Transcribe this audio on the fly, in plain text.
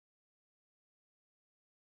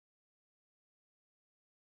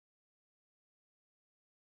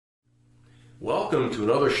Welcome to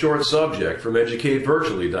another short subject from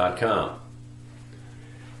EducateVirtually.com.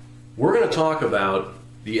 We're going to talk about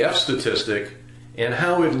the F statistic and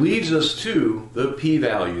how it leads us to the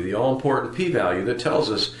p-value, the all-important p-value that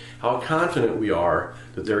tells us how confident we are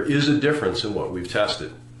that there is a difference in what we've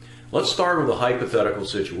tested. Let's start with a hypothetical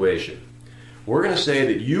situation. We're going to say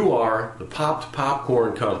that you are the Popped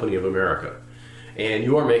Popcorn Company of America, and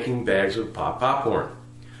you are making bags of popped popcorn.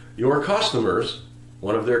 Your customers,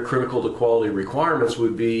 one of their critical to quality requirements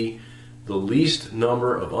would be the least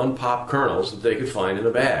number of unpopped kernels that they could find in a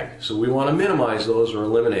bag. So we want to minimize those or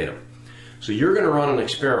eliminate them. So you're going to run an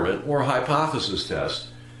experiment or a hypothesis test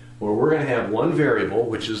where we're going to have one variable,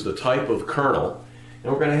 which is the type of kernel,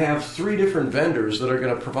 and we're going to have three different vendors that are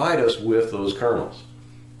going to provide us with those kernels.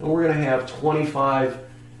 And we're going to have 25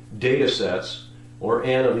 data sets, or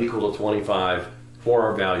n of equal to 25, for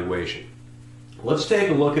our valuation. Let's take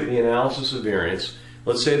a look at the analysis of variance.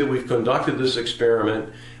 Let's say that we've conducted this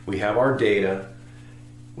experiment, we have our data,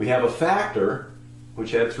 we have a factor, which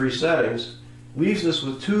had three settings, leaves us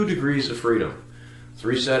with 2 degrees of freedom.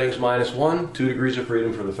 3 settings minus 1, 2 degrees of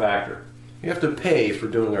freedom for the factor. You have to pay for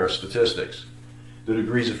doing our statistics. The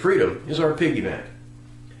degrees of freedom is our piggy bank.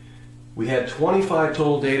 We had 25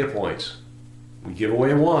 total data points. We give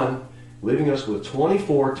away 1, leaving us with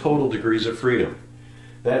 24 total degrees of freedom.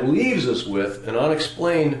 That leaves us with an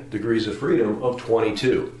unexplained degrees of freedom of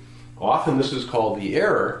 22. Often this is called the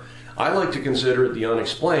error. I like to consider it the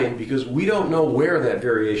unexplained because we don't know where that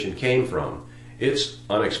variation came from. It's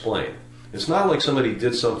unexplained. It's not like somebody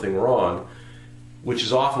did something wrong, which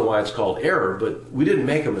is often why it's called error, but we didn't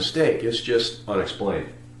make a mistake. It's just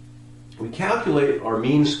unexplained. We calculate our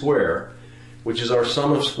mean square, which is our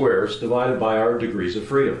sum of squares divided by our degrees of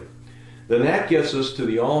freedom. Then that gets us to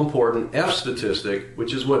the all-important F statistic,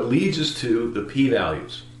 which is what leads us to the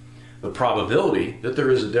p-values, the probability that there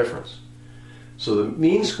is a difference. So the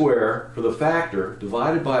mean square for the factor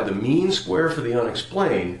divided by the mean square for the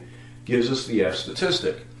unexplained gives us the F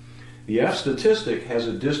statistic. The F statistic has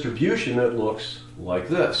a distribution that looks like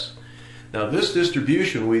this. Now this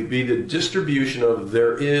distribution would be the distribution of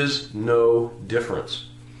there is no difference.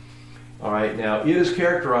 All right, now it is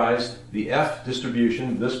characterized, the F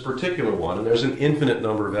distribution, this particular one, and there's an infinite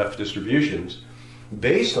number of F distributions,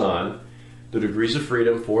 based on the degrees of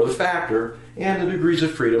freedom for the factor and the degrees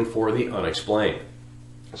of freedom for the unexplained.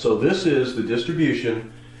 So this is the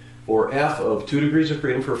distribution for F of 2 degrees of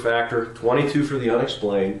freedom for factor, 22 for the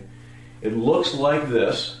unexplained. It looks like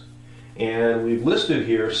this, and we've listed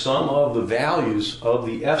here some of the values of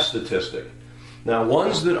the F statistic. Now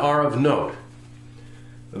ones that are of note.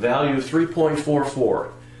 A value of 3.44.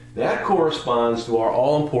 That corresponds to our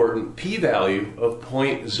all-important p-value of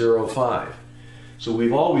 0.05. So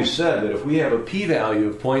we've always said that if we have a p-value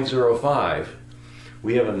of 0.05,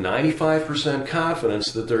 we have a 95%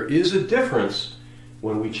 confidence that there is a difference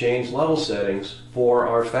when we change level settings for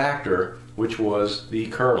our factor, which was the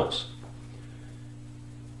kernels.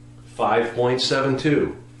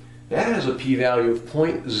 5.72. That has a p-value of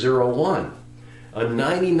 0.01. A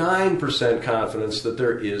 99% confidence that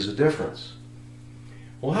there is a difference.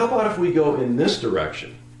 Well, how about if we go in this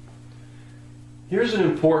direction? Here's an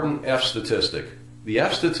important F statistic. The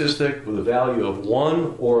F statistic with a value of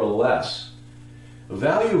 1 or less. A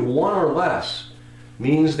value of 1 or less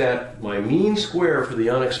means that my mean square for the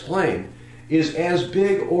unexplained is as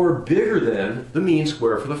big or bigger than the mean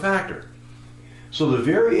square for the factor. So the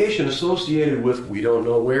variation associated with we don't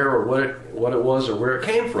know where or what it was or where it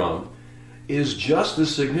came from is just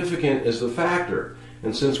as significant as the factor.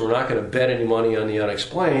 And since we're not going to bet any money on the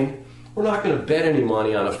unexplained, we're not going to bet any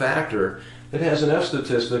money on a factor that has an F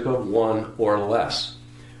statistic of 1 or less.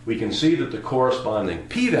 We can see that the corresponding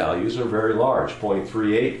p-values are very large,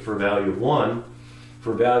 0.38 for value of 1,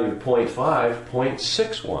 for value of 0.5,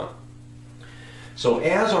 0.61. So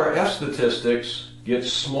as our F statistics get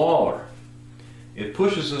smaller, it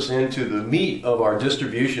pushes us into the meat of our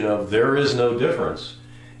distribution of there is no difference.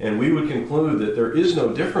 And we would conclude that there is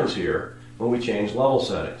no difference here when we change level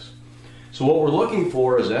settings. So what we're looking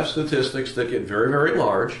for is F statistics that get very, very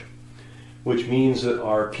large, which means that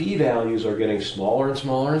our p-values are getting smaller and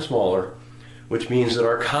smaller and smaller, which means that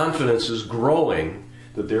our confidence is growing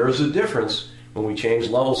that there is a difference when we change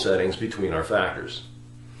level settings between our factors.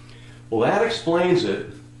 Well, that explains it.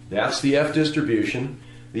 That's the F distribution,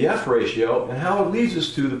 the F ratio, and how it leads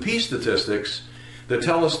us to the P statistics that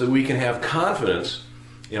tell us that we can have confidence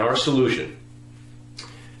in our solution.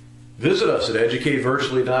 Visit us at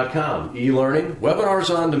EducateVirtually.com. E-learning, webinars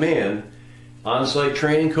on demand, on-site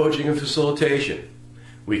training, coaching, and facilitation.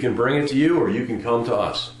 We can bring it to you or you can come to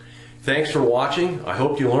us. Thanks for watching. I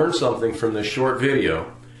hope you learned something from this short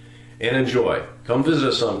video. and enjoy. Come visit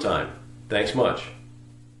us sometime. Thanks much.